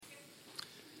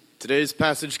Today's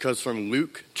passage comes from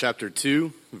Luke chapter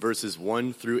 2, verses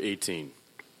 1 through 18.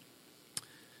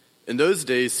 In those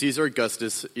days, Caesar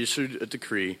Augustus issued a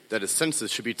decree that a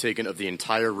census should be taken of the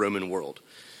entire Roman world.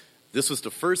 This was the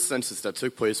first census that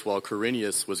took place while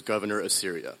Quirinius was governor of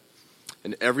Syria,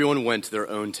 and everyone went to their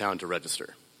own town to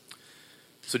register.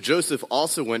 So Joseph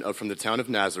also went up from the town of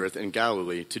Nazareth in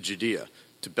Galilee to Judea,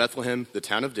 to Bethlehem, the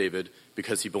town of David,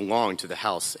 because he belonged to the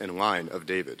house and line of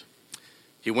David.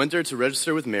 He went there to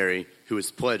register with Mary, who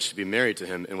was pledged to be married to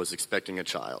him and was expecting a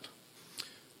child.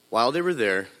 While they were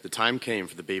there, the time came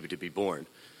for the baby to be born,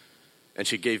 and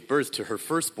she gave birth to her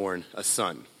firstborn, a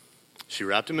son. She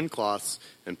wrapped him in cloths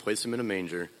and placed him in a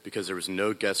manger because there was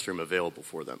no guest room available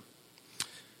for them.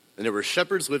 And there were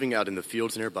shepherds living out in the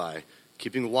fields nearby,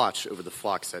 keeping watch over the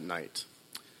flocks at night.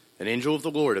 An angel of the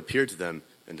Lord appeared to them,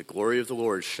 and the glory of the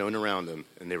Lord shone around them,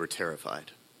 and they were terrified.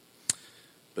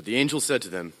 But the angel said to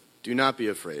them, "Do not be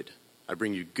afraid. I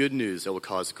bring you good news that will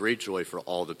cause great joy for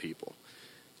all the people.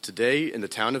 Today, in the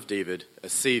town of David, a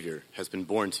Savior has been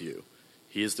born to you.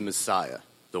 He is the Messiah,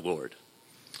 the Lord.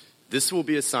 This will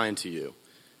be a sign to you.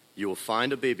 You will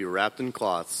find a baby wrapped in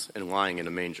cloths and lying in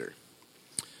a manger."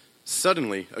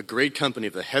 Suddenly, a great company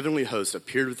of the heavenly host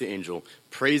appeared with the angel,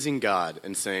 praising God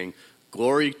and saying,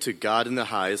 "Glory to God in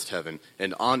the highest heaven,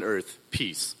 and on earth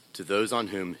peace to those on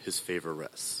whom his favor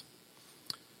rests."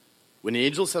 When the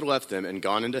angels had left them and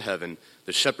gone into heaven,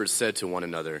 the shepherds said to one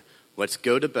another, "Let's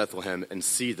go to Bethlehem and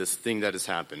see this thing that has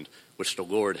happened, which the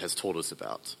Lord has told us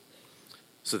about."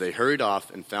 So they hurried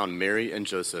off and found Mary and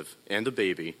Joseph and the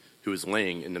baby who was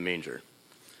laying in the manger.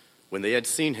 When they had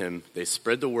seen him, they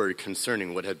spread the word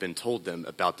concerning what had been told them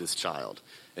about this child,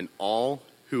 and all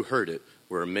who heard it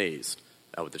were amazed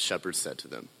at what the shepherds said to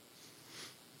them.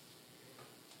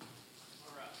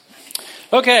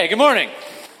 Okay, good morning.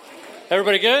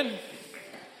 Everybody good?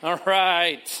 All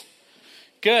right.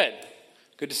 Good.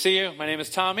 Good to see you. My name is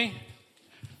Tommy.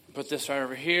 Put this right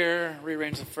over here.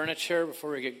 Rearrange the furniture before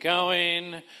we get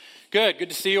going. Good. Good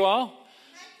to see you all.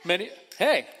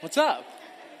 Hey, what's up?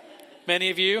 Many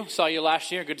of you saw you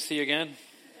last year. Good to see you again.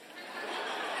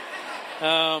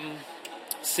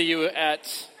 See you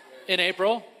in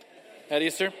April at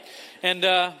Easter. And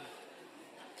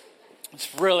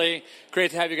it's really great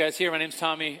to have you guys here. My name's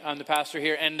Tommy. I'm the pastor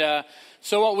here. And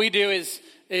so what we do is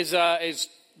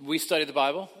we study the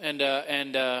Bible and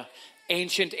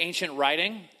ancient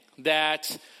writing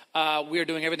that we are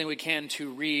doing everything we can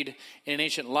to read in an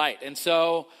ancient light. And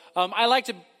so I like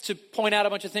to point out a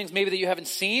bunch of things maybe that you haven't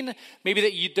seen, maybe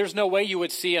that there's no way you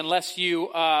would see unless you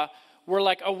were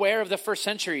like aware of the first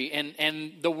century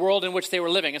and the world in which they were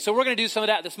living. And so we're going to do some of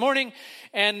that this morning.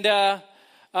 And I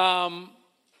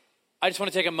just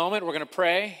want to take a moment. We're going to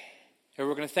pray. And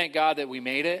we're going to thank God that we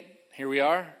made it. Here we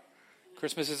are.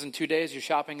 Christmas is in 2 days. Your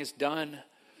shopping is done.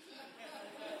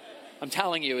 I'm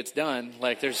telling you, it's done.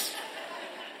 It's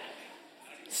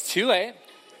too late.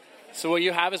 So what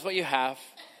you have is what you have.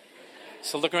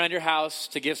 So look around your house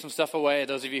to give some stuff away,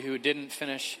 those of you who didn't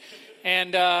finish.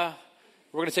 And we're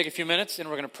going to take a few minutes and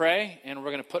we're going to pray and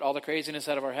we're going to put all the craziness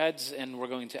out of our heads and we're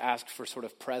going to ask for sort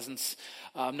of presence,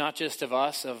 not just of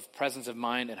us, of presence of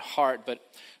mind and heart, but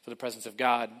for the presence of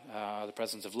God, the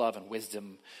presence of love and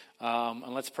wisdom.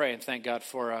 And let's pray and thank God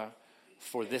for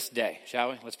this day,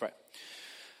 shall we? Let's pray.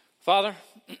 Father,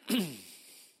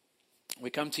 we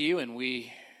come to you and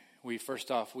we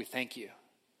first off, we thank you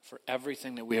for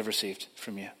everything that we have received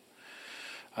from you.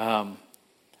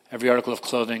 Every article of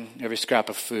clothing, every scrap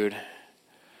of food,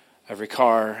 every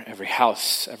car, every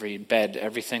house, every bed,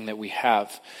 everything that we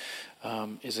have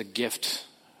is a gift.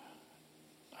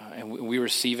 And we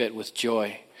receive it with joy.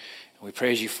 And we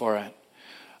praise you for it.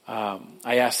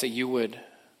 I ask that you would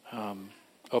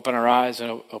open our eyes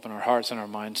and open our hearts and our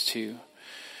minds to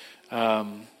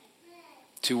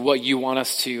what you want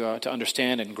us to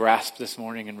understand and grasp this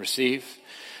morning and receive.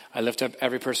 I lift up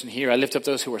every person here. I lift up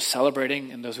those who are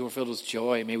celebrating and those who are filled with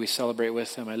joy. May we celebrate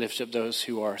with them. I lift up those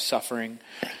who are suffering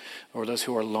or those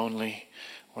who are lonely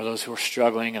or those who are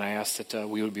struggling. And I ask that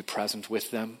we would be present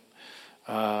with them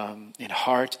in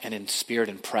heart and in spirit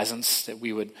and presence, that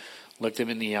we would look them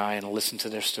in the eye and listen to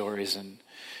their stories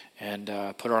and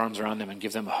put our arms around them and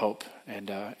give them hope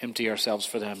and empty ourselves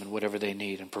for them and whatever they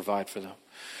need and provide for them.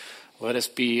 Let us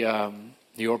be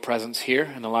your presence here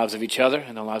in the lives of each other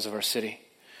and the lives of our city.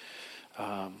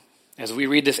 As we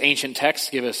read this ancient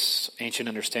text, give us ancient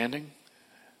understanding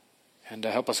and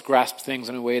help us grasp things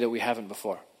in a way that we haven't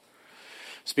before.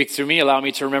 Speak through me, allow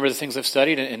me to remember the things I've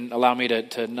studied and allow me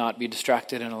to not be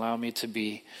distracted and allow me to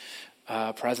be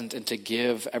present and to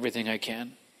give everything I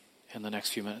can in the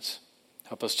next few minutes.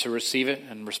 Help us to receive it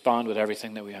and respond with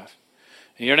everything that we have.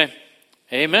 In your name,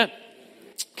 Amen.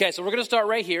 Okay, so we're going to start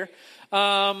right here.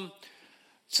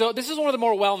 So this is one of the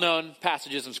more well-known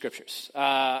passages in Scriptures.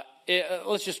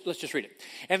 Let's just read it.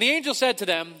 And the angel said to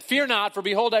them, "Fear not, for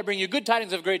behold, I bring you good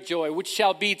tidings of great joy, which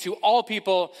shall be to all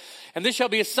people. And this shall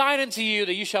be a sign unto you,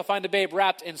 that you shall find a babe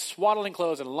wrapped in swaddling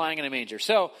clothes and lying in a manger."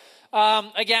 So,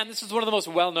 again, this is one of the most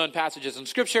well-known passages in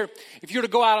Scripture. If you were to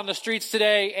go out on the streets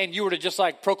today and you were to just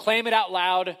like proclaim it out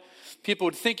loud, people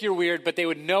would think you're weird, but they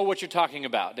would know what you're talking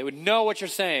about. They would know what you're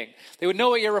saying. They would know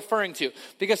what you're referring to.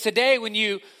 Because today, when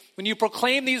you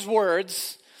proclaim these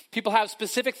words, people have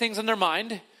specific things in their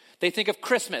mind. They think of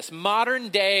Christmas, modern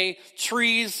day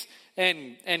trees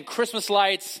and Christmas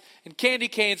lights and candy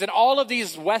canes and all of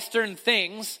these Western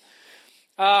things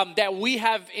that we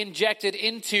have injected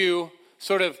into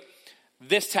sort of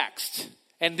this text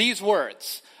and these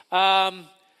words.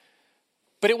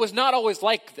 But it was not always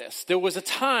like this. There was a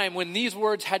time when these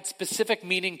words had specific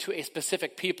meaning to a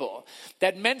specific people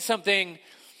that meant something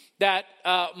that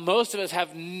most of us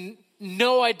have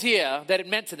no idea that it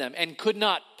meant to them and could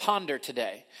not ponder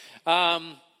today.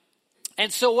 And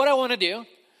so what I want to do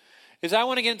is I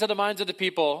want to get into the minds of the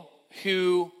people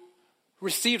who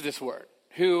received this word,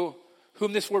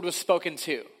 whom this word was spoken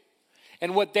to,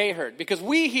 and what they heard. Because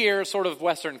we hear sort of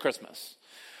Western Christmas.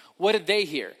 What did they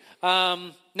hear?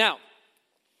 Now,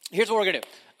 here's what we're going to do.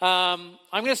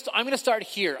 I'm going to start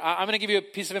here. I'm going to give you a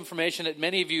piece of information that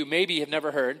many of you maybe have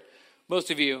never heard.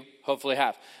 Most of you hopefully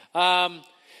have.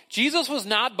 Jesus was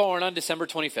not born on December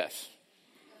 25th.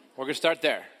 We're going to start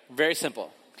there. Very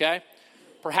simple, okay?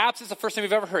 Perhaps it's the first time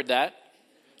you've ever heard that.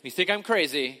 You think I'm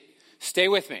crazy. Stay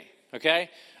with me, okay?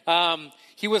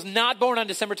 He was not born on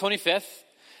December 25th.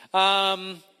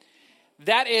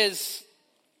 That is,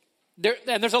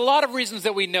 and there's a lot of reasons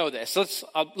that we know this. Let's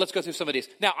go through some of these.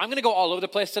 Now, I'm going to go all over the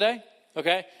place today,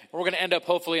 okay? And we're going to end up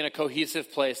hopefully in a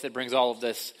cohesive place that brings all of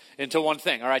this into one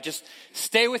thing, all right? Just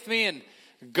stay with me and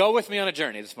go with me on a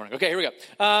journey this morning. Okay, here we go.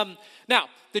 Now,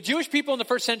 the Jewish people in the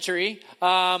first century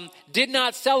did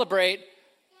not celebrate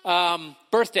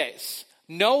birthdays.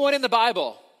 No one in the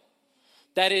Bible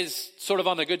that is sort of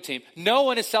on the good team, no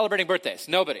one is celebrating birthdays.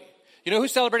 Nobody. You know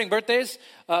who's celebrating birthdays?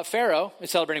 Pharaoh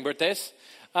is celebrating birthdays.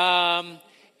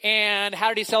 And how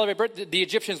did he celebrate birthdays? The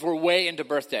Egyptians were way into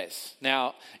birthdays.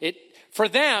 Now, for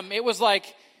them, it was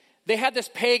like they had this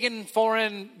pagan,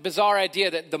 foreign, bizarre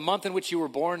idea that the month in which you were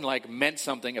born like meant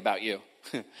something about you.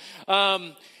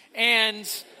 And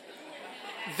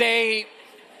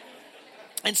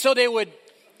so they would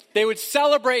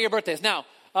celebrate your birthdays. Now,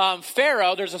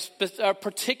 Pharaoh, there's a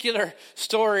particular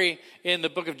story in the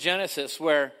book of Genesis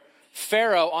where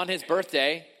Pharaoh on his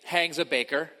birthday hangs a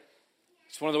baker.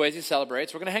 It's one of the ways he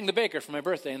celebrates. We're going to hang the baker for my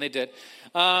birthday, and they did.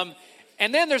 And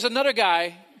then there's another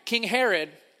guy, King Herod,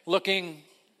 looking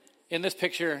in this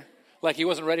picture like he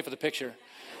wasn't ready for the picture.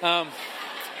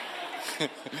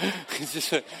 He's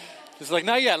just like,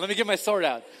 not yet. Let me get my sword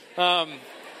out.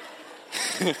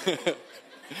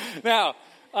 Now,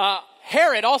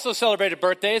 Herod also celebrated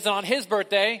birthdays, and on his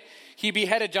birthday, he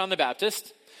beheaded John the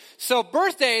Baptist. So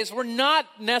birthdays were not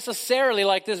necessarily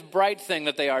like this bright thing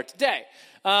that they are today.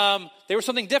 They were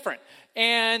something different.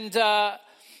 And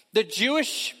the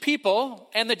Jewish people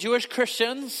and the Jewish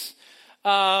Christians,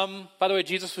 by the way,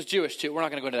 Jesus was Jewish too. We're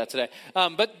not going to go into that today.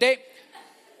 But they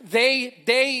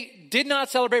did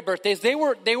not celebrate birthdays. They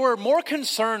were more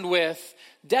concerned with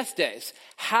death days,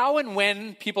 how and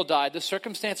when people died, the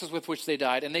circumstances with which they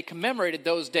died, and they commemorated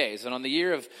those days. And on the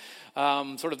year of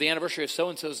sort of the anniversary of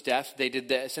so-and-so's death, they did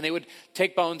this. And they would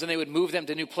take bones and they would move them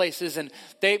to new places. And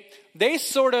they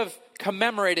sort of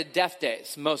commemorated death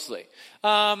days, mostly.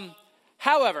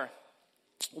 However,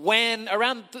 when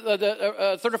around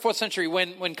the 3rd or 4th century,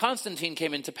 when Constantine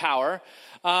came into power,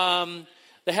 the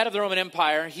head of the Roman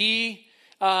Empire, he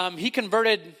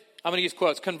converted, I'm going to use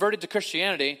quotes, converted to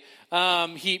Christianity.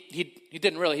 He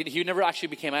didn't really. He never actually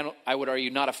became, I would argue,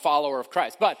 not a follower of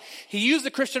Christ. But he used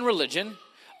the Christian religion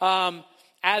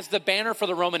as the banner for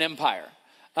the Roman Empire.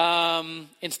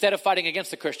 Instead of fighting against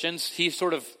the Christians, he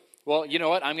sort of, well, you know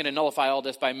what? I'm going to nullify all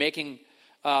this by making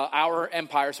our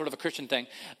empire sort of a Christian thing.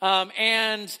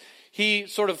 And he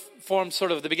sort of formed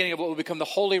sort of the beginning of what would become the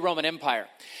Holy Roman Empire.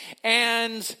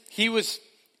 And he was,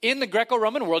 in the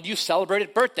Greco-Roman world, you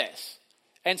celebrated birthdays.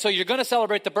 And so you're going to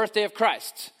celebrate the birthday of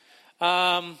Christ.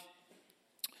 So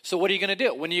what are you going to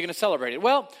do? When are you going to celebrate it?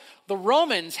 Well, the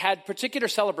Romans had particular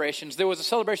celebrations. There was a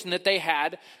celebration that they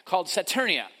had called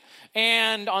Saturnia.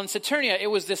 And on Saturnia, it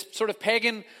was this sort of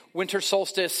pagan winter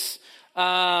solstice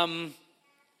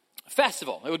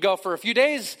festival. It would go for a few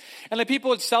days, and the people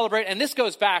would celebrate. And this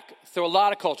goes back through a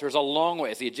lot of cultures, a long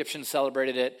ways. The Egyptians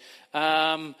celebrated it.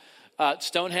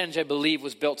 Stonehenge, I believe,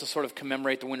 was built to sort of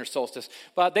commemorate the winter solstice.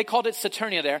 But they called it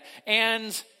Saturnia there.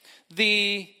 And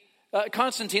the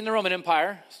Constantine, the Roman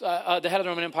Empire, the head of the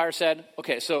Roman Empire said,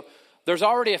 okay, so there's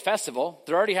already a festival.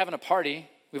 They're already having a party.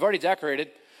 We've already decorated.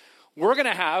 We're going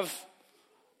to have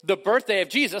the birthday of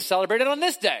Jesus celebrated on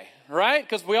this day, right?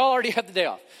 Because we all already had the day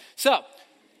off. So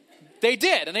they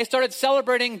did, and they started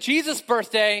celebrating Jesus'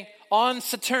 birthday on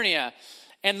Saturnia.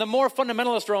 And the more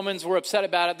fundamentalist Romans were upset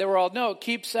about it. They were all, no,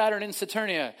 keep Saturn in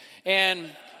Saturnia. And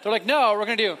they're like, no, we're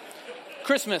going to do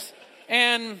Christmas.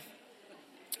 And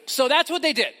so that's what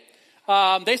they did.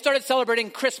 They started celebrating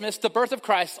Christmas, the birth of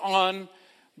Christ, on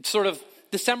sort of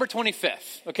December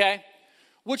 25th, okay?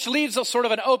 Which leaves a sort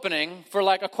of an opening for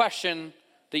like a question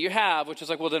that you have, which is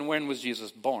like, well, then when was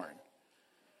Jesus born?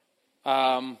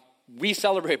 We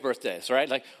celebrate birthdays, right?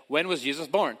 Like, when was Jesus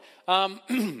born?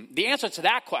 The answer to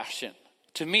that question,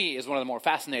 to me, is one of the more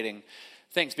fascinating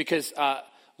things because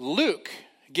Luke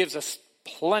gives us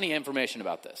plenty of information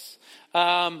about this.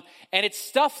 And it's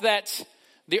stuff that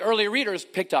the early readers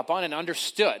picked up on and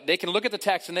understood. They can look at the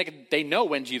text and they know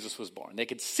when Jesus was born. They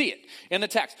could see it in the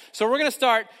text. So we're going to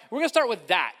start with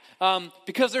that.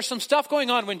 Because there's some stuff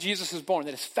going on when Jesus is born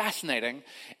that is fascinating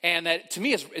and that to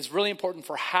me is really important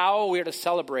for how we are to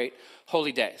celebrate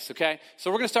holy days, okay?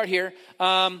 So we're going to start here.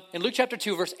 In Luke chapter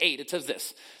 2, verse 8, it says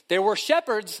this. There were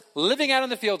shepherds living out in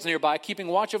the fields nearby, keeping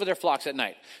watch over their flocks at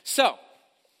night. So,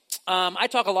 I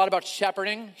talk a lot about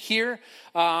shepherding here.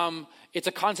 It's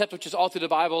a concept which is all through the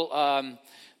Bible.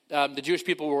 The Jewish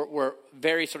people were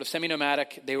very sort of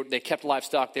semi-nomadic. They kept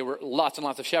livestock. There were lots and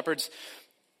lots of shepherds.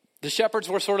 The shepherds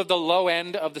were sort of the low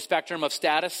end of the spectrum of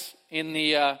status in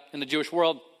the Jewish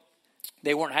world.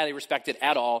 They weren't highly respected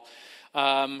at all.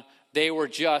 They were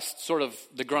just sort of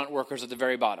the grunt workers at the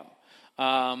very bottom.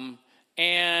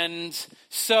 And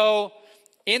so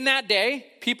in that day,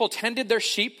 people tended their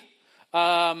sheep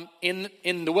in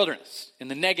the wilderness, in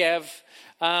the Negev.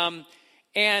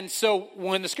 And so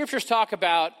when the scriptures talk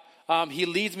about he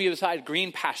leads me beside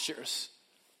green pastures,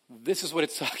 this is what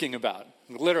it's talking about,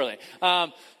 literally.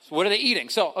 So what are they eating?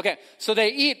 So they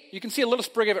eat, you can see a little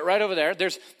sprig of it right over there.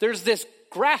 There's this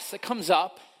grass that comes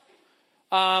up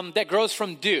that grows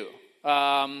from dew,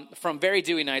 from very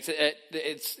dewy nights.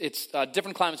 It's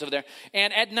different climates over there.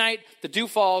 And at night, the dew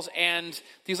falls, and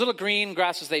these little green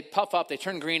grasses, they puff up, they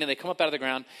turn green, and they come up out of the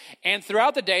ground. And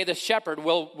throughout the day, the shepherd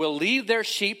will lead their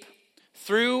sheep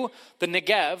through the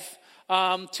Negev,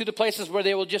 to the places where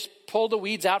they will just pull the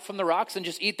weeds out from the rocks and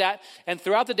just eat that. And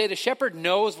throughout the day, the shepherd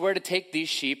knows where to take these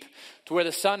sheep to where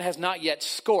the sun has not yet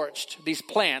scorched these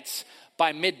plants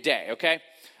by midday, okay?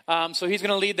 So he's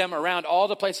going to lead them around all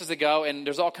the places to go, and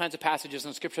there's all kinds of passages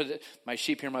in Scripture that my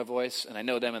sheep hear my voice, and I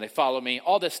know them, and they follow me,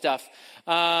 all this stuff.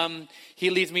 He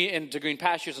leads me into green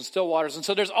pastures and still waters. And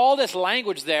so there's all this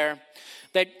language there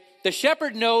that the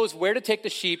shepherd knows where to take the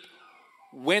sheep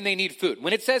when they need food.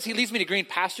 When it says he leads me to green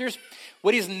pastures,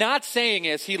 what he's not saying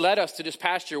is he led us to this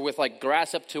pasture with like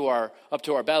grass up to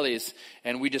our bellies,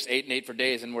 and we just ate for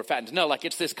days and we're fattened. No, like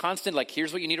it's this constant, like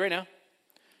here's what you need right now.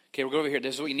 Okay, we'll go over here.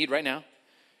 This is what you need right now.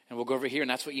 And we'll go over here, and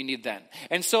that's what you need then.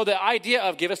 And so the idea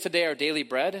of give us today our daily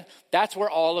bread, that's where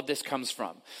all of this comes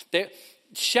from.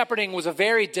 Shepherding was a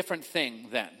very different thing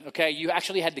then, okay? You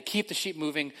actually had to keep the sheep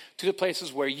moving to the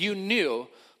places where you knew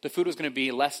the food was going to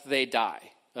be lest they die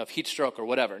of heat stroke or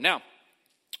whatever. Now,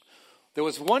 there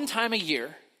was one time a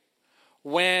year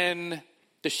when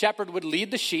the shepherd would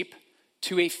lead the sheep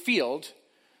to a field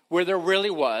where there really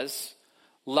was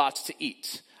lots to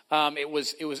eat. It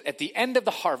was at the end of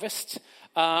the harvest,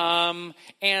 and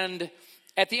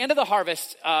at the end of the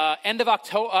harvest, end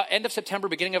of September,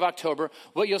 beginning of October,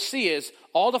 what you'll see is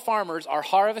all the farmers are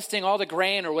harvesting all the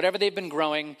grain or whatever they've been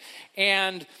growing,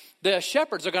 and the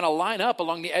shepherds are going to line up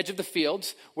along the edge of the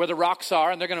fields where the rocks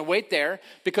are, and they're going to wait there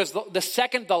because the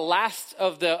second the last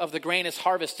of the grain is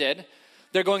harvested,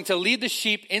 they're going to lead the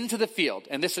sheep into the field.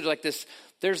 And this is like this.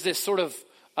 There's this sort of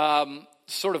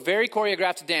very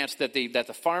choreographed dance that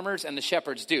the farmers and the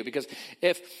shepherds do, because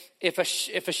if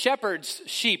a shepherd's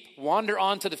sheep wander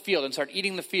onto the field and start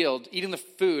eating the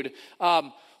food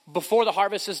before the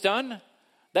harvest is done,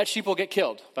 that sheep will get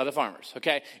killed by the farmers.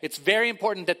 Okay, it's very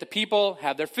important that the people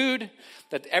have their food,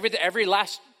 that every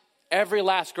last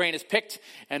grain is picked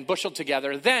and busheled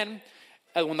together. Then,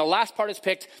 when the last part is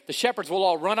picked, the shepherds will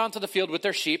all run onto the field with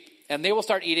their sheep, and they will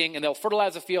start eating, and they'll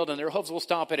fertilize the field, and their hooves will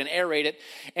stomp it and aerate it,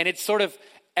 and it's sort of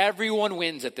everyone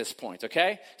wins at this point.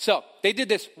 Okay, so they did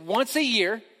this once a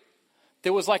year.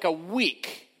 There was like a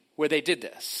week where they did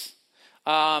this,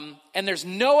 and there's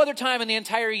no other time in the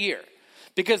entire year.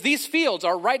 Because these fields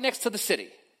are right next to the city,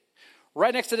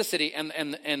 right next to the city, and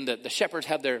the shepherds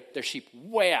have their sheep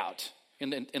way out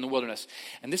in the wilderness.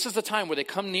 And this is the time where they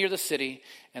come near the city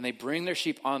and they bring their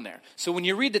sheep on there. So when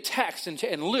you read the text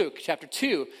in Luke chapter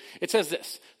 2, it says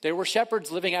this: there were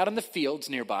shepherds living out in the fields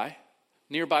nearby.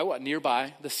 Nearby what?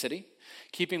 Nearby the city,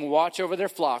 keeping watch over their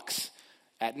flocks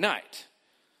at night.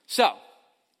 So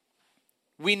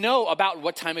we know about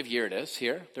what time of year it is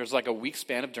here. There's like a week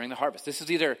span of during the harvest. This is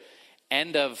either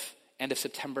end of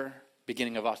September,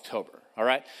 beginning of October. All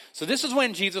right. So this is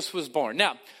when Jesus was born.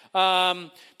 Now,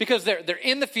 because they're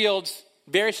in the fields,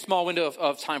 very small window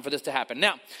of time for this to happen.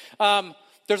 Now,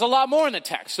 there's a lot more in the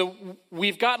text. So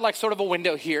we've got like sort of a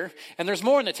window here, and there's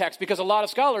more in the text because a lot of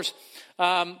scholars,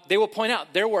 they will point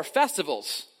out there were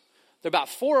festivals. There are about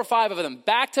 4 or 5 of them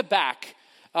back to back.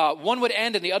 One would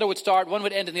end and the other would start. One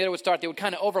would end and the other would start. They would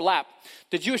kind of overlap.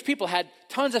 The Jewish people had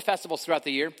tons of festivals throughout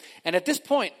the year. And at this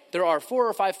point, there are 4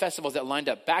 or 5 festivals that lined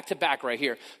up back to back right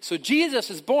here. So Jesus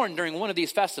is born during one of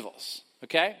these festivals.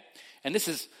 Okay? And this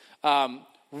is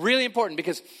really important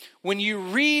because when you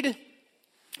read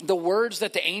the words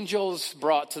that the angels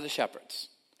brought to the shepherds,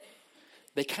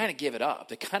 they kind of give it up.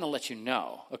 They kind of let you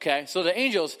know. Okay? So the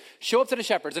angels show up to the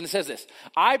shepherds and it says this: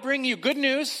 I bring you good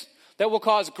news that will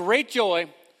cause great joy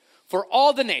for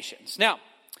all the nations. Now,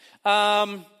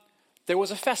 there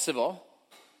was a festival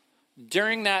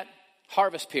during that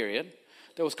harvest period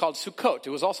that was called Sukkot. It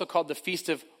was also called the Feast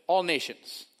of All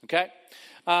Nations, okay?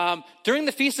 During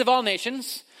the Feast of All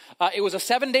Nations, it was a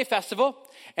 7-day festival,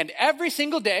 and every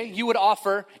single day you would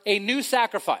offer a new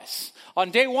sacrifice. On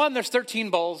day 1, there's 13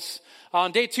 bulls.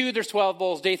 On day 2, there's 12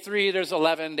 bulls. Day 3, there's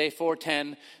 11. Day 4,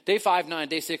 10. Day 5, 9.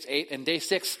 Day 6, 8. And day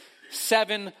 6,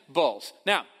 7 bulls.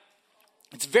 Now,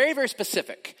 it's very, very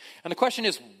specific. And the question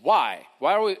is, why?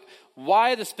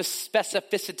 Why the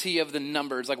specificity of the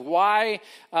numbers? Like, why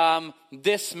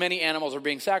this many animals are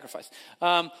being sacrificed?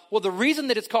 Well, the reason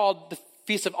that it's called the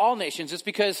Feast of All Nations is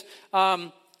because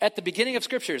at the beginning of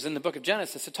Scriptures, in the book of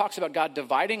Genesis, it talks about God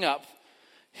dividing up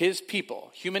his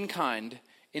people, humankind,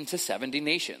 into 70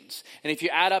 nations. And if you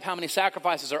add up how many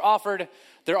sacrifices are offered,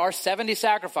 there are 70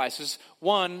 sacrifices,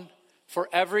 one for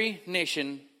every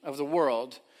nation of the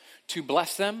world, to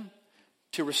bless them,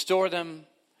 to restore them,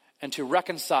 and to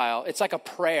reconcile. It's like a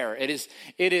prayer. It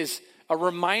is a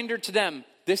reminder to them,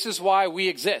 this is why we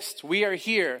exist. We are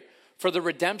here for the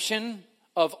redemption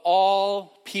of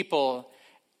all people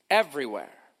everywhere.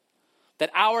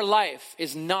 That our life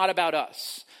is not about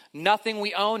us. Nothing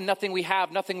we own, nothing we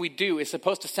have, nothing we do is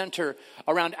supposed to center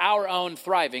around our own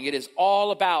thriving. It is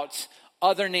all about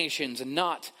other nations and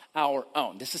not our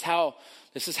own. This is how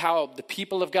the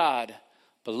people of God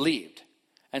believed.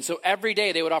 And so every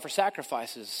day they would offer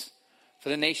sacrifices for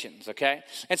the nations, okay?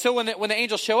 And so when the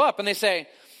angels show up and they say,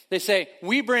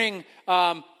 we bring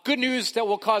good news that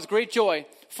will cause great joy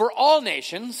for all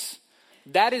nations,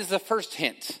 that is the first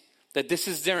hint that this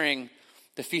is during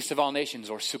the Feast of All Nations,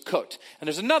 or Sukkot. And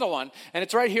there's another one, and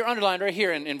it's right here, underlined right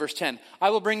here in verse 10. I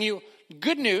will bring you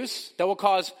good news that will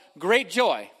cause great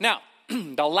joy. Now,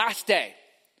 the last day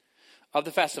of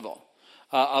the festival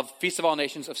of Feast of All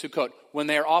Nations of Sukkot, when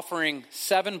they are offering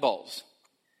 7 bulls,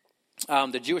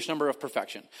 the Jewish number of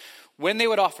perfection. When they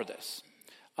would offer this,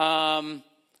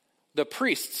 the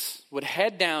priests would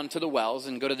head down to the wells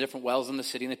and go to different wells in the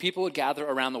city, and the people would gather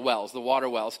around the wells, the water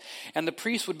wells, and the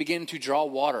priests would begin to draw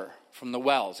water from the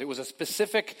wells. It was a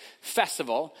specific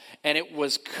festival, and it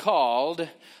was called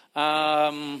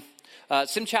Simchat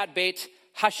Beit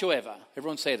Hashoeva.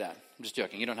 Everyone say that. I'm just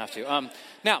joking. You don't have to.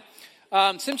 Now,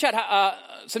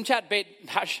 Simchat Beit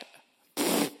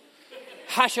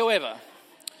Hashoeva.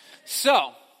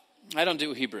 So, I don't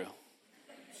do Hebrew.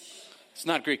 It's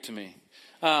not Greek to me.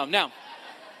 Now,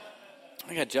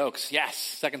 I got jokes. Yes,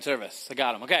 second service. I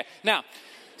got them. Okay. Now,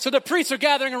 so the priests are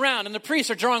gathering around, and the priests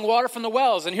are drawing water from the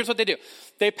wells. And here's what they do.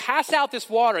 They pass out this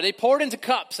water. They pour it into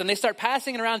cups, and they start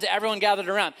passing it around to everyone gathered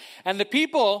around. And the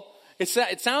people, it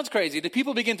sounds crazy. The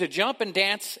people begin to jump and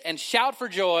dance and shout for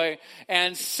joy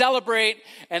and celebrate.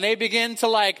 And they begin to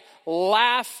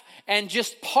laugh and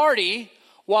just party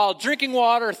while drinking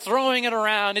water, throwing it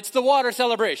around. It's the water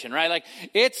celebration, right?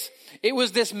 It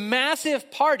was this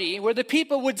massive party where the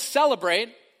people would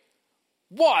celebrate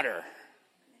water.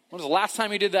 When was the last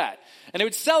time you did that? And they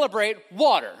would celebrate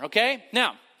water, okay?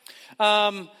 Now,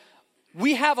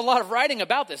 we have a lot of writing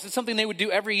about this. It's something they would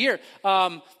do every year.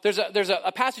 There's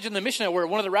a passage in the Mishnah where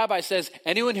one of the rabbis says,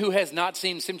 anyone who has not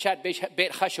seen Simchat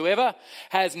Beit Hashoeva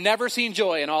has never seen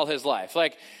joy in all his life.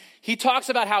 He talks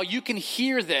about how you can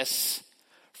hear this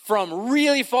from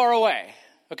really far away,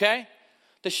 okay?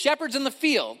 The shepherds in the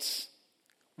fields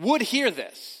would hear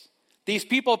this. These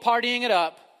people partying it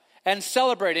up and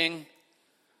celebrating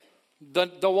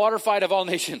the water fight of all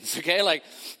nations, okay? Like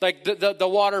the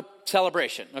water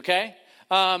celebration, okay?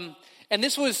 And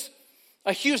this was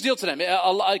a huge deal to them.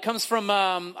 It comes from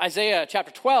Isaiah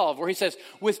chapter 12, where he says,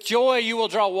 with joy you will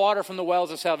draw water from the wells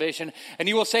of salvation, and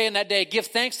you will say in that day, give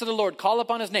thanks to the Lord, call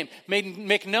upon his name,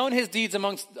 make known his deeds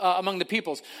among the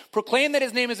peoples. Proclaim that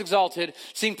his name is exalted,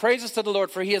 sing praises to the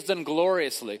Lord, for he has done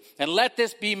gloriously. And let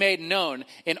this be made known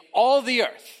in all the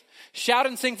earth. Shout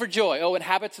and sing for joy, O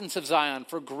inhabitants of Zion,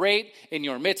 for great in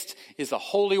your midst is the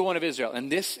Holy One of Israel. And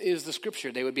this is the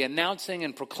scripture. They would be announcing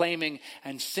and proclaiming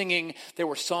and singing. There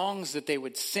were songs that they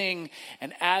would sing.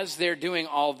 And as they're doing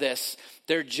all this,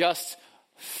 they're just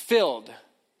filled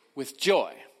with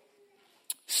joy.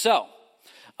 So,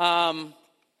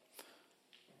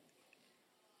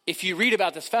 if you read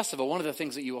about this festival, one of the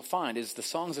things that you will find is the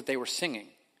songs that they were singing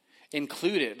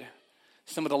included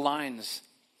some of the lines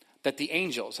that the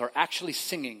angels are actually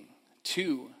singing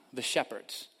to the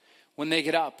shepherds. When they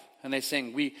get up and they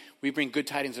sing, we bring good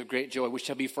tidings of great joy, which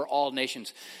shall be for all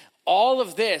nations. All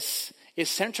of this is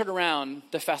centered around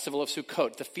the festival of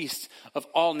Sukkot, the feast of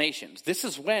all nations. This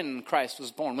is when Christ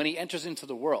was born, when he enters into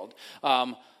the world.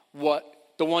 The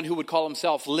one who would call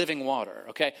himself living water,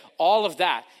 okay? All of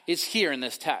that is here in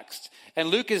this text. And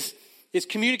Luke is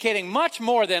communicating much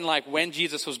more than like when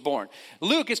Jesus was born.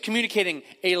 Luke is communicating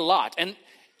a lot. And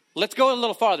let's go a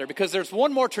little farther, because there's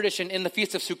one more tradition in the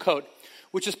Feast of Sukkot,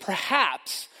 which is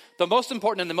perhaps the most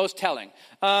important and the most telling.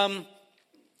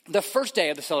 The first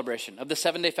day of the celebration, of the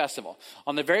 7-day festival,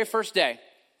 on the very first day,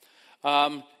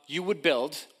 you would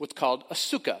build what's called a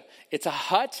sukkah. It's a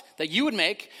hut that you would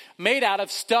make made out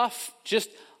of stuff just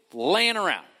laying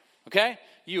around, okay?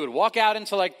 You would walk out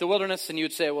into like the wilderness and you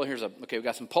would say, well, we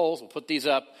got some poles, we'll put these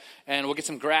up, and we'll get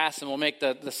some grass and we'll make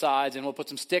the sides, and we'll put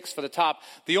some sticks for the top.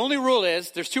 The only rule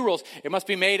is, there's 2 rules. It must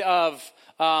be made of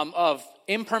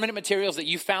impermanent materials that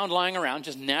you found lying around,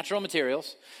 just natural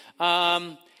materials.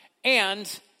 And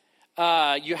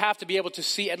you have to be able to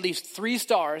see at least 3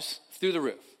 stars through the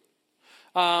roof.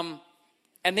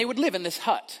 And they would live in this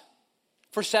hut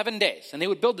for 7 days, and they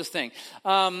would build this thing.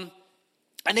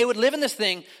 And they would live in this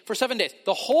thing for 7 days.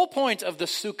 The whole point of the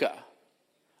sukkah,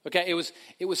 okay,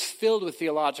 it was filled with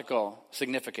theological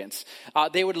significance.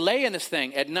 They would lay in this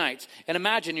thing at night. And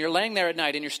imagine you're laying there at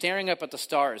night and you're staring up at the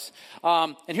stars.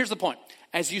 And here's the point.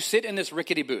 As you sit in this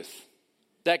rickety booth,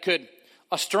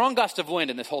 a strong gust of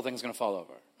wind and this whole thing's going to fall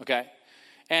over, okay?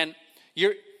 And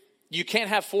you can't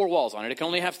have 4 walls on it. It can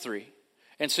only have 3.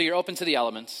 And so you're open to the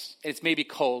elements. It's maybe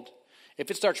cold. If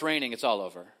it starts raining, it's all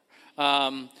over.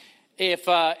 If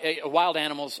wild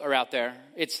animals are out there,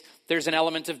 there's an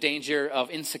element of danger,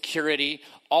 of insecurity.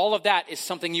 All of that is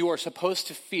something you are supposed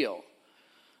to feel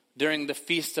during the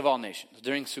Feast of All Nations,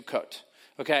 during Sukkot,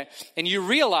 okay? And you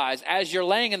realize as you're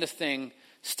laying in this thing,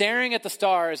 staring at the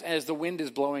stars as the wind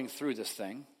is blowing through this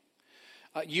thing,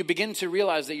 you begin to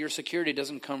realize that your security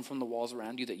doesn't come from the walls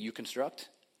around you that you construct.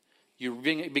 You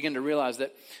begin to realize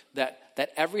that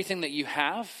everything that you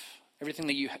have, everything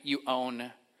that you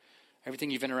own,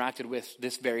 everything you've interacted with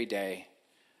this very day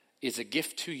is a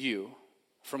gift to you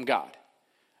from God.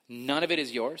 None of it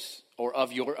is yours or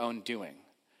of your own doing.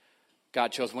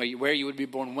 God chose where you would be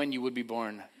born, when you would be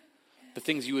born, the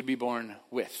things you would be born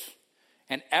with.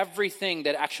 And everything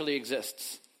that actually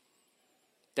exists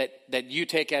that you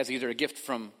take as either a gift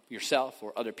from yourself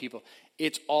or other people,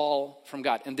 it's all from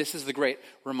God. And this is the great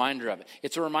reminder of it.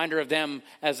 It's a reminder of them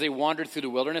as they wandered through the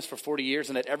wilderness for 40 years,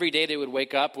 and that every day they would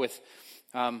wake up with...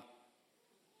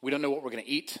 we don't know what we're going to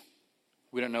eat.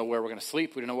 We don't know where we're going to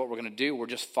sleep. We don't know what we're going to do. We're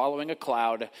just following a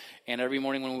cloud. And every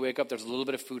morning when we wake up, there's a little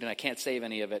bit of food, and I can't save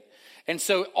any of it. And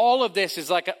so all of this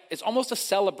is it's almost a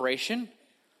celebration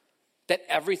that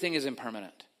everything is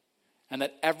impermanent and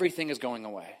that everything is going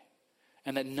away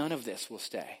and that none of this will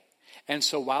stay. And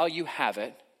so while you have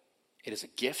it, it is a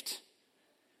gift,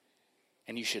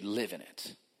 and you should live in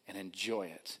it and enjoy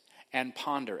it and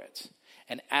ponder it.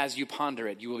 And as you ponder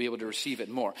it, you will be able to receive it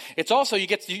more. It's also, you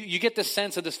get this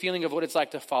sense of this feeling of what it's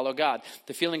like to follow God.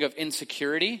 The feeling of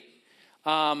insecurity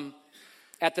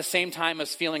at the same time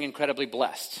as feeling incredibly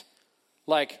blessed.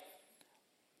 Like,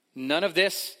 none of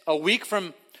this, a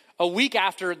week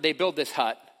after they build this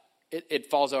hut,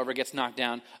 it falls over, gets knocked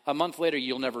down. A month later,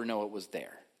 you'll never know it was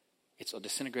there. It's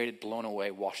disintegrated, blown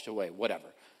away, washed away, whatever.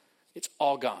 It's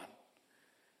all gone.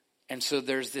 And so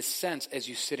there's this sense as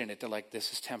you sit in it, they're like,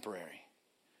 this is temporary.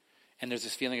 And there's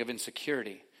this feeling of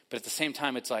insecurity. But at the same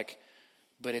time, it's like,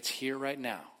 but it's here right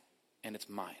now, and it's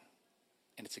mine,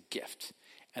 and it's a gift.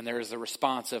 And there is a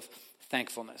response of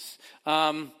thankfulness.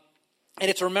 And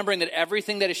it's remembering that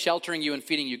everything that is sheltering you and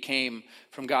feeding you came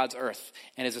from God's earth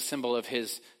and is a symbol of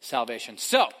his salvation.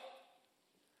 So,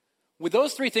 with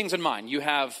those three things in mind, you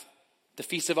have the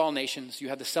Feast of All Nations. You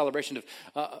have the celebration of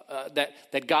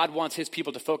that God wants his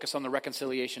people to focus on the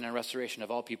reconciliation and restoration of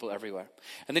all people everywhere.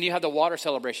 And then you have the water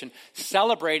celebration,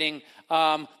 celebrating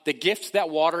the gift that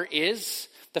water is.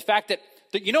 The fact that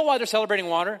you know why they're celebrating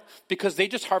water? Because they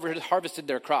just harvested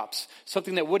their crops.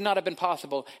 Something that would not have been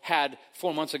possible had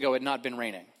 4 months ago it not been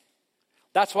raining.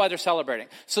 That's why they're celebrating.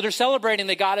 So they're celebrating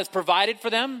that God has provided for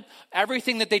them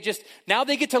everything that now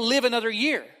they get to live another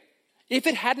year. If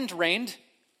it hadn't rained,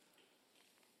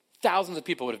 thousands of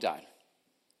people would have died.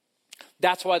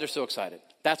 That's why they're so excited.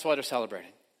 That's why they're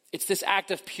celebrating. It's this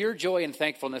act of pure joy and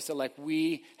thankfulness that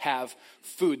we have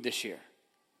food this year.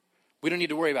 We don't need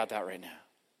to worry about that right now.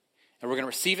 And we're going to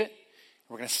receive it, and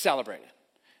we're going to celebrate it.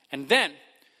 And then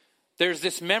there's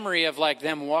this memory of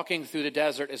them walking through the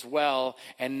desert as well,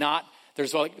 and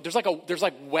there's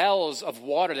like wells of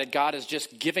water that God is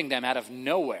just giving them out of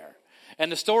nowhere.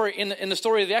 And the story in the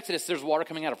story of the Exodus, there's water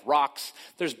coming out of rocks.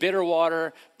 There's bitter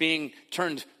water being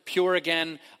turned pure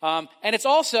again. And it's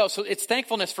also, so it's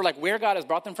thankfulness for where God has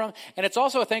brought them from. And it's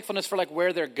also a thankfulness for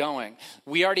where they're going.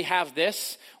 We already have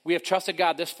this. We have trusted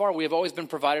God this far. We have always been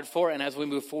provided for. And as we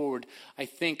move forward, I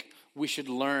think we should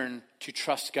learn to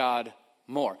trust God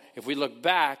more. If we look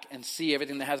back and see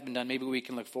everything that has been done, maybe we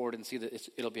can look forward and see that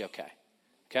it'll be okay.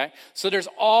 Okay? So there's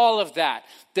all of that.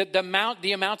 The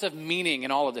amount of meaning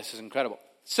in all of this is incredible.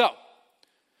 So,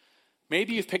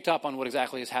 maybe you've picked up on what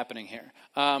exactly is happening here.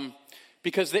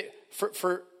 Because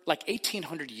for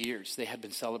 1,800 years, they had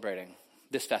been celebrating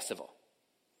this festival,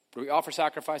 where we offer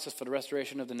sacrifices for the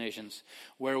restoration of the nations,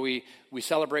 where we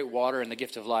celebrate water and the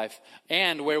gift of life,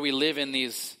 and where we live in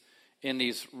these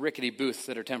rickety booths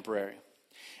that are temporary.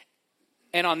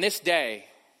 And on this day,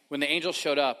 when the angels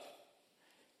showed up,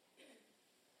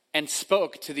 and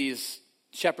spoke to these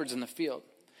shepherds in the field,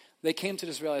 they came to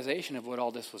this realization of what all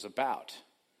this was about.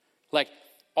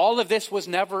 All of this was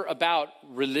never about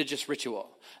religious ritual.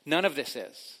 None of this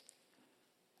is.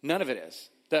 None of it is.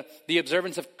 The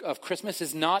observance of Christmas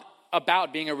is not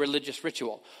about being a religious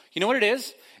ritual. You know what it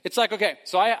is? It's okay,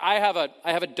 so I have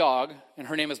a dog, and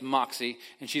her name is Moxie,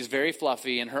 and she's very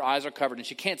fluffy, and her eyes are covered, and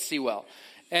she can't see well.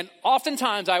 And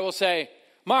oftentimes I will say,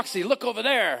 Moxie, look over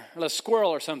there, or a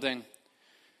squirrel or something.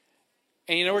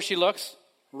 And you know where she looks?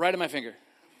 Right at my finger.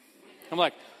 I'm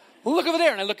like, well, look over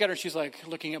there. And I look at her, and she's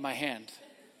looking at my hand.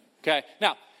 Okay?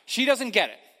 Now, she doesn't get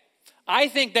it. I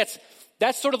think that's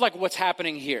sort of what's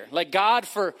happening here. God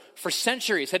for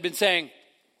centuries had been saying,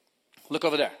 look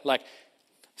over there.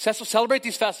 Celebrate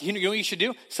these festivals. You know what you should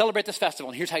do? Celebrate this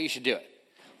festival, and here's how you should do it.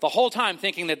 The whole time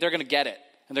thinking that they're going to get it,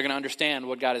 and they're going to understand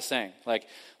what God is saying. They're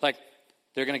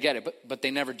going to get it, but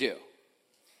they never do.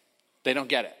 They don't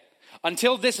get it.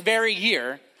 Until this very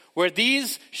year, where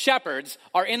these shepherds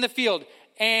are in the field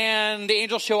and the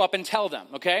angels show up and tell them,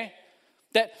 okay,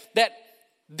 that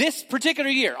this particular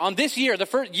year, on this year, the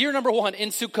first year number 1 in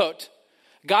Sukkot,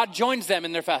 God joins them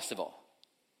in their festival.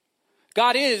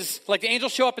 God is, the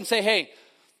angels show up and say, hey,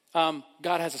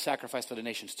 God has a sacrifice for the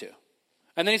nations too.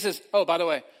 And then he says, oh, by the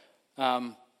way,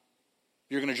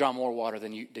 you're going to draw more water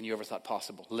than you ever thought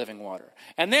possible, living water.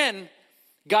 And then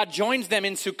God joins them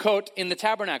in Sukkot in the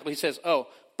tabernacle. He says, oh,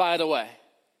 by the way,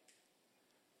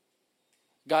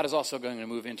 God is also going to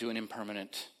move into an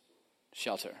impermanent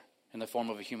shelter in the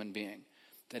form of a human being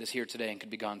that is here today and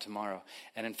could be gone tomorrow,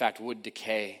 and in fact would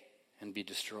decay and be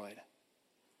destroyed.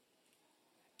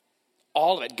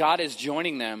 All of it, God is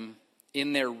joining them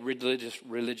in their religious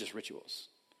rituals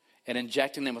and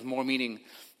injecting them with more meaning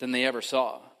than they ever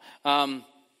saw. And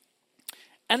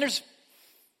there's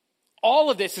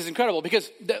all of this is incredible because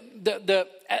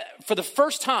for the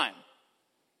first time,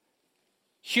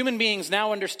 human beings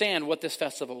now understand what this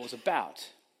festival was about.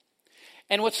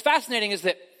 And what's fascinating is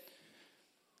that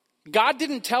God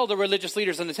didn't tell the religious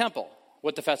leaders in the temple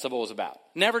what the festival was about.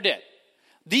 Never did.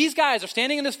 These guys are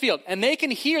standing in this field and they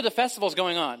can hear the festivals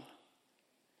going on.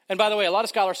 And by the way, a lot of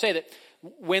scholars say that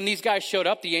when these guys showed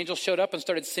up, the angels showed up and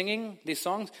started singing these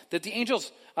songs, that the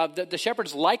angels, the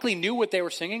shepherds likely knew what they were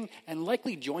singing and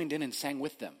likely joined in and sang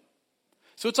with them.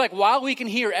 So it's while we can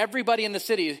hear everybody in the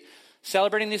city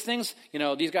celebrating these things,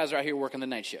 these guys are out here working the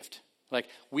night shift.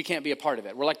 We can't be a part of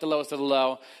it. We're like the lowest of the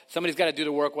low. Somebody's got to do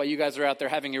the work while you guys are out there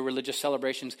having your religious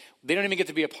celebrations. They don't even get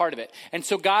to be a part of it. And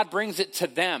so God brings it to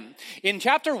them. In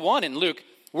chapter 1 in Luke,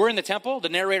 we're in the temple. The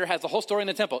narrator has the whole story in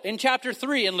the temple. In chapter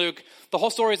 3 in Luke, the whole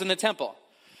story is in the temple.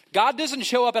 God doesn't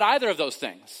show up at either of those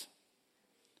things.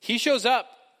 He shows up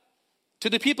to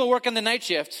the people working the night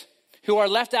shift who are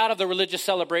left out of the religious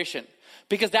celebration.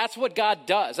 Because that's what God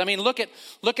does. I mean, look at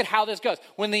how this goes.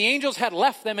 When the angels had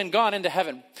left them and gone into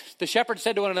heaven, the shepherds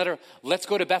said to one another, let's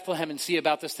go to Bethlehem and see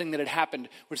about this thing that had happened,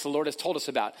 which the Lord has told us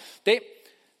about.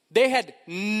 They had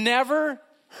never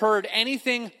heard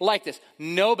anything like this.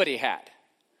 Nobody had.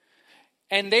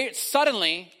 And they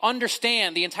suddenly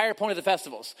understand the entire point of the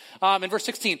festivals. In verse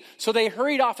 16, so they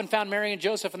hurried off and found Mary and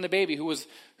Joseph and the baby who was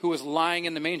lying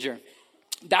in the manger.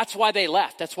 That's why they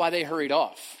left. That's why they hurried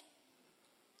off.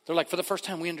 They're like, for the first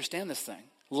time, we understand this thing.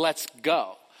 Let's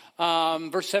go.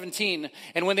 Verse 17,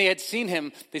 and when they had seen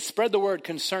him, they spread the word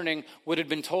concerning what had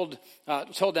been told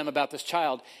them about this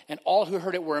child. And all who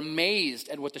heard it were amazed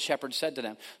at what the shepherds said to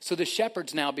them. So the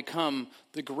shepherds now become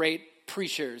the great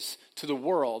preachers to the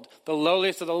world. The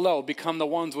lowliest of the low become the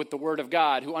ones with the word of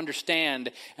God who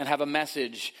understand and have a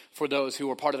message for those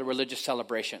who are part of the religious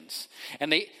celebrations.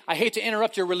 And I hate to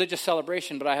interrupt your religious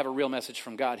celebration, but I have a real message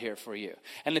from God here for you.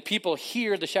 And the people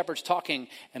hear the shepherds talking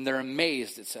and they're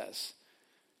amazed, it says.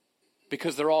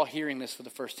 Because they're all hearing this for the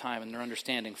first time and they're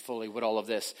understanding fully what all of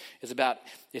this is about.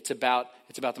 It's about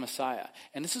the Messiah.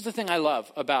 And this is the thing I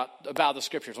love about the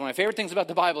scriptures. One of my favorite things about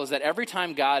the Bible is that every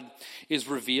time God is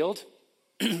revealed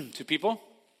to people,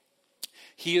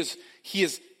 he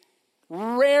is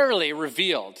rarely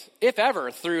revealed, if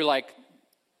ever, through like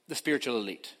the spiritual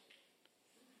elite,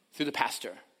 through the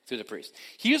pastor, through the priest.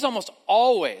 He is almost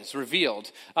always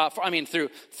revealed, through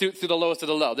the lowest of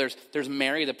the low. There's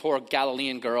Mary, the poor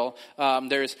Galilean girl.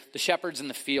 There's the shepherds in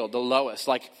the field, the lowest.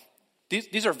 Like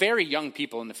these are very young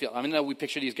people in the field. I mean, we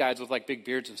picture these guys with like big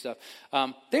beards and stuff.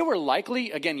 They were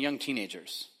likely, again, young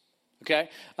teenagers. Okay,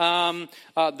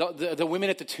 the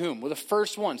women at the tomb were the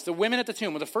first ones. The women at the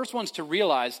tomb were the first ones to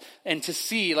realize and to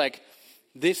see like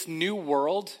this new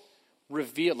world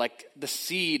revealed, like the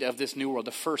seed of this new world,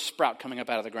 the first sprout coming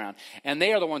up out of the ground. And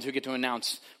they are the ones who get to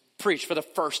preach for the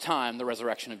first time the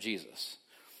resurrection of Jesus.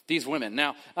 These women.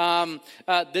 Now,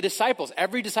 the disciples,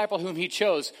 every disciple whom he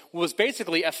chose was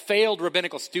basically a failed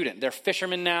rabbinical student. They're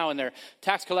fishermen now and they're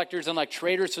tax collectors and like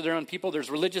traitors to their own people. There's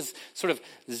religious sort of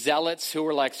zealots who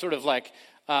were like sort of like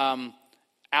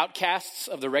outcasts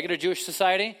of the regular Jewish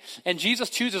society. And Jesus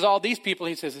chooses all these people.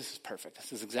 He says, this is perfect.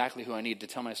 This is exactly who I need to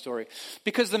tell my story.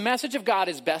 Because the message of God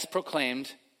is best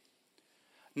proclaimed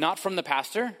not from the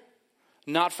pastor,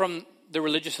 not from the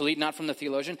religious elite, not from the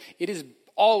theologian. It is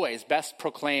always best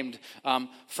proclaimed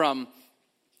from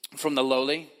the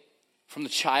lowly, from the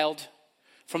child,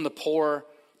 from the poor,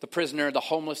 the prisoner, the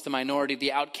homeless, the minority,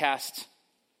 the outcast,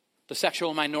 the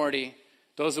sexual minority,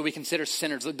 those that we consider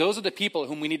sinners. Those are the people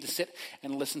whom we need to sit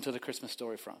and listen to the Christmas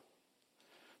story from.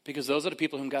 Because those are the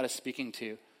people whom God is speaking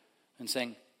to and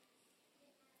saying,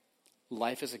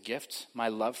 life is a gift. My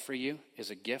love for you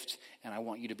is a gift, and I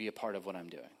want you to be a part of what I'm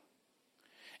doing.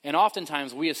 And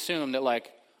oftentimes we assume that like,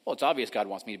 well, it's obvious God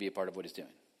wants me to be a part of what he's doing.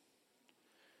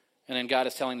 And then God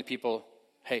is telling the people,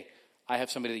 hey, I have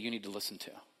somebody that you need to listen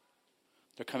to.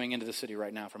 They're coming into the city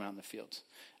right now from out in the fields.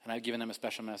 And I've given them a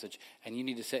special message. And you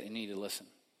need to sit and you need to listen.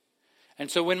 And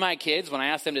so when my kids, when I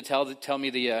ask them to tell me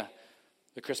the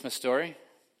Christmas story,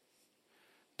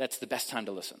 that's the best time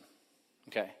to listen.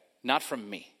 Okay? Not from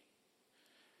me.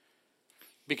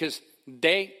 Because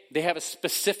they have a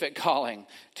specific calling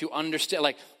to understand,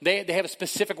 like they have a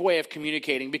specific way of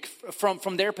communicating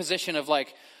from their position of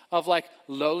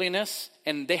lowliness,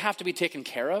 and they have to be taken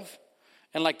care of,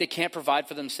 and like they can't provide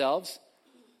for themselves.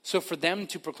 So for them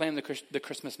to proclaim the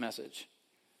Christmas message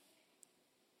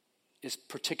is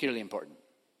particularly important.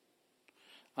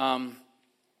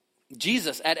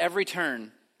 Jesus, at every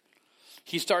turn,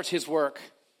 he starts his work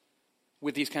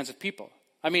with these kinds of people.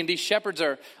 I mean, these shepherds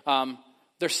are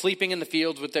they're sleeping in the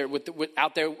fields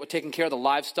out there taking care of the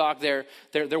livestock. They're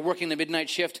working the midnight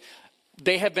shift.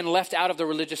 They have been left out of the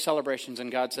religious celebrations,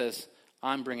 and God says,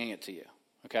 I'm bringing it to you.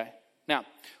 Okay? Now,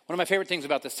 one of my favorite things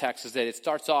about this text is that it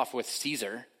starts off with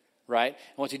Caesar, right?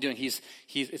 And what's he doing?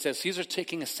 It says Caesar's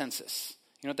taking a census.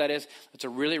 You know what that is? It's a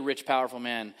really rich, powerful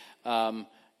man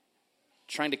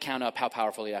trying to count up how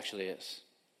powerful he actually is.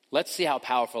 Let's see how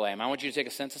powerful I am. I want you to take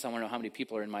a census. I want to know how many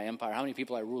people are in my empire, how many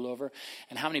people I rule over,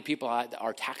 and how many people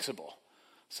are taxable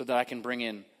so that I can bring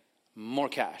in more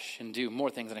cash and do more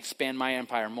things and expand my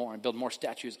empire more and build more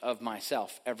statues of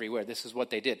myself everywhere. This is what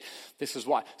they did. This is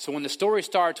why. So when the story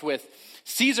starts with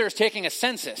Caesar's taking a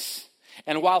census,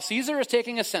 and while Caesar is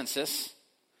taking a census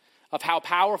of how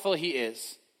powerful he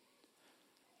is,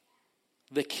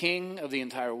 the king of the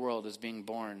entire world is being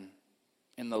born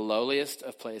in the lowliest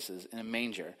of places, in a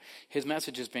manger. His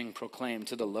message is being proclaimed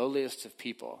to the lowliest of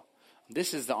people.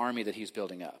 This is the army that he's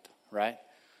building up, right?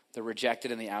 The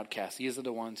rejected and the outcast. These are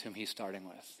the ones whom he's starting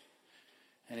with.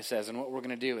 And he says, and what we're going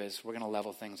to do is we're going to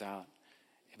level things out.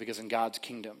 Because in God's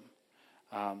kingdom,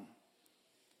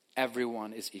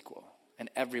 everyone is equal and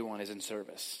everyone is in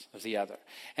service of the other.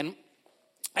 And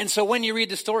so when you read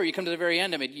the story, you come to the very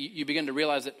end of it, you begin to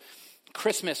realize that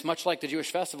Christmas, much like the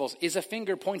Jewish festivals, is a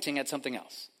finger pointing at something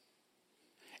else.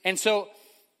 And so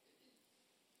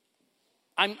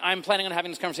I'm planning on having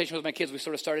this conversation with my kids. We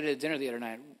sort of started at dinner the other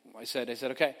night. I said,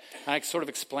 okay. I sort of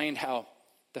explained how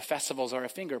the festivals are a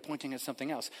finger pointing at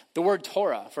something else. The word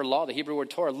Torah for law, the Hebrew word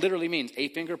Torah, literally means a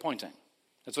finger pointing.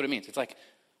 That's what it means. It's like,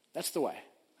 that's the way.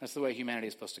 That's the way humanity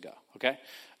is supposed to go, okay?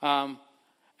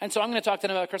 And so I'm going to talk to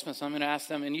them about Christmas. I'm going to ask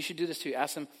them, and you should do this too.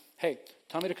 Ask them, hey,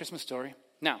 tell me the Christmas story.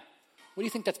 Now, what do you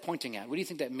think that's pointing at? What do you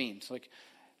think that means? Like,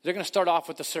 they're going to start off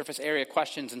with the surface area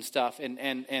questions and stuff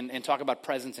and talk about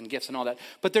presents and gifts and all that.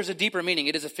 But there's a deeper meaning.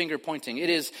 It is a finger pointing.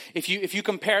 It is, if you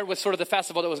compare it with sort of the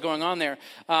festival that was going on there,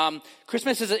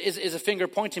 Christmas is a finger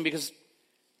pointing because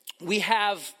we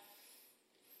have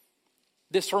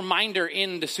this reminder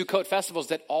in the Sukkot festivals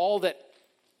that all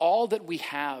that we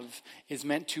have is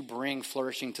meant to bring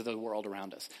flourishing to the world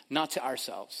around us, not to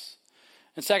ourselves.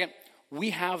 And second, we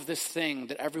have this thing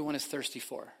that everyone is thirsty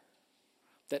for,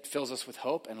 that fills us with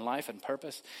hope and life and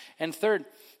purpose. And third,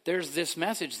 there's this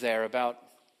message there about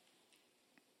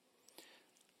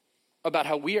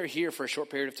how we are here for a short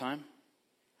period of time.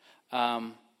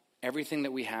 Everything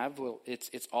that we have,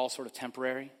 it's all sort of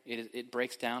temporary. It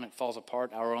breaks down, it falls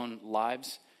apart, our own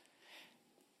lives.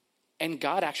 And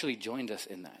God actually joined us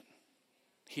in that.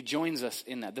 He joins us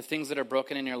in that. The things that are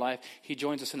broken in your life, he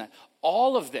joins us in that.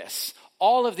 All of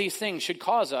these things should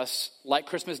cause us, like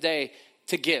Christmas Day,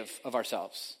 to give of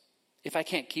ourselves. If I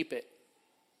can't keep it,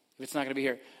 if it's not going to be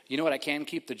here, you know what I can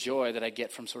keep? The joy that I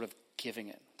get from sort of giving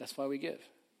it. That's why we give.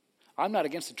 I'm not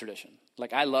against the tradition.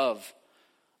 Like I love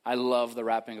the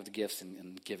wrapping of the gifts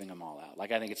and giving them all out.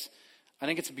 Like I think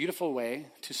it's a beautiful way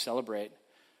to celebrate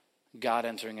God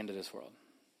entering into this world.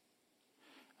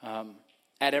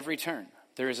 At every turn,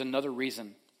 there is another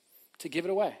reason to give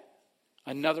it away.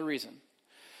 Another reason.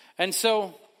 And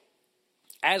so,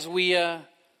 as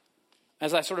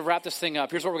I sort of wrap this thing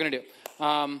up, here's what we're going to do.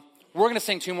 We're going to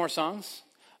sing 2 more songs.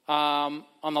 On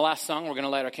the last song, we're going to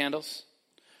light our candles.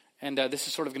 And this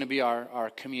is sort of going to be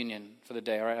our communion for the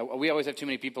day. All right? We always have too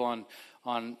many people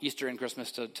on Easter and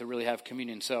Christmas to really have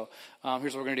communion. So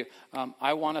here's what we're going to do.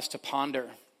 I want us to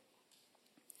ponder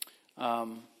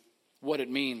what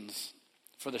it means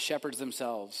for the shepherds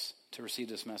themselves to receive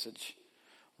this message,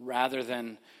 rather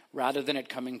than it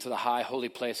coming to the high holy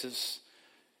places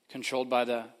controlled by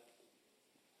the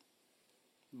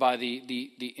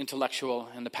intellectual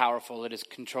and the powerful. It is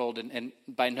controlled and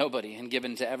by nobody and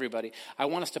given to everybody. I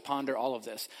want us to ponder all of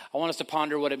this. I want us to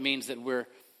ponder what it means that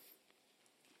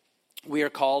we are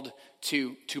called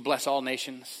to bless all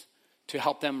nations, to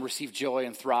help them receive joy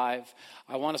and thrive.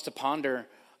 I want us to ponder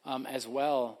as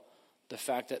well the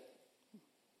fact that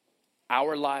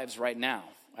our lives right now,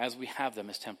 as we have them,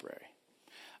 is temporary.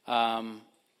 And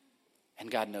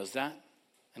God knows that,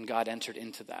 and God entered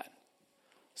into that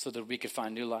so that we could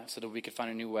find new life, so that we could find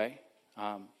a new way,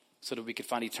 so that we could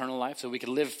find eternal life, so we could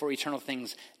live for eternal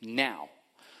things now.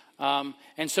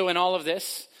 And so in all of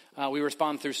this, we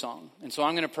respond through song. And so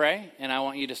I'm going to pray, and I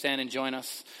want you to stand and join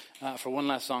us for one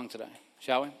last song today.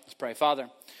 Shall we? Let's pray. Father,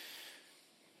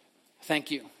 thank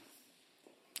you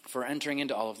for entering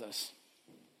into all of this,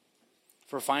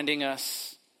 for finding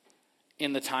us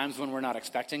in the times when we're not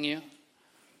expecting you,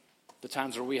 the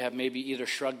times where we have maybe either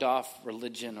shrugged off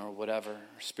religion or whatever,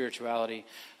 or spirituality,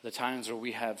 the times where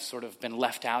we have sort of been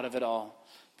left out of it all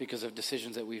because of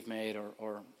decisions that we've made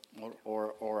or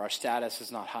our status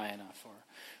is not high enough, or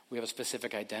we have a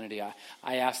specific identity.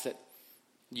 I ask that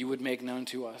you would make known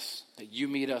to us, that you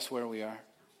meet us where we are,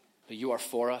 that you are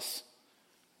for us,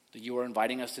 that you are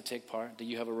inviting us to take part, that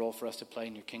you have a role for us to play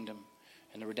in your kingdom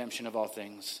and the redemption of all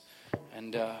things.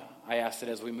 And I ask that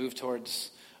as we move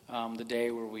towards the day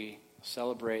where we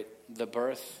celebrate the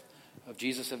birth of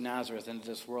Jesus of Nazareth into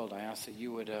this world, I ask that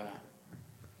you would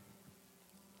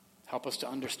help us to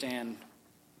understand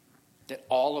that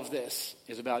all of this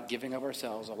is about giving of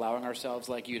ourselves, allowing ourselves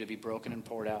like you to be broken and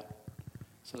poured out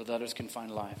so that others can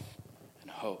find life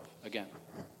and hope again.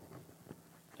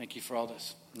 Thank you for all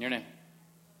this. In your name,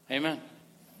 amen.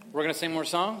 We're going to sing more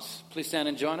songs. Please stand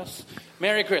and join us.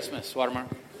 Merry Christmas, Watermark.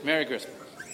 Merry Christmas.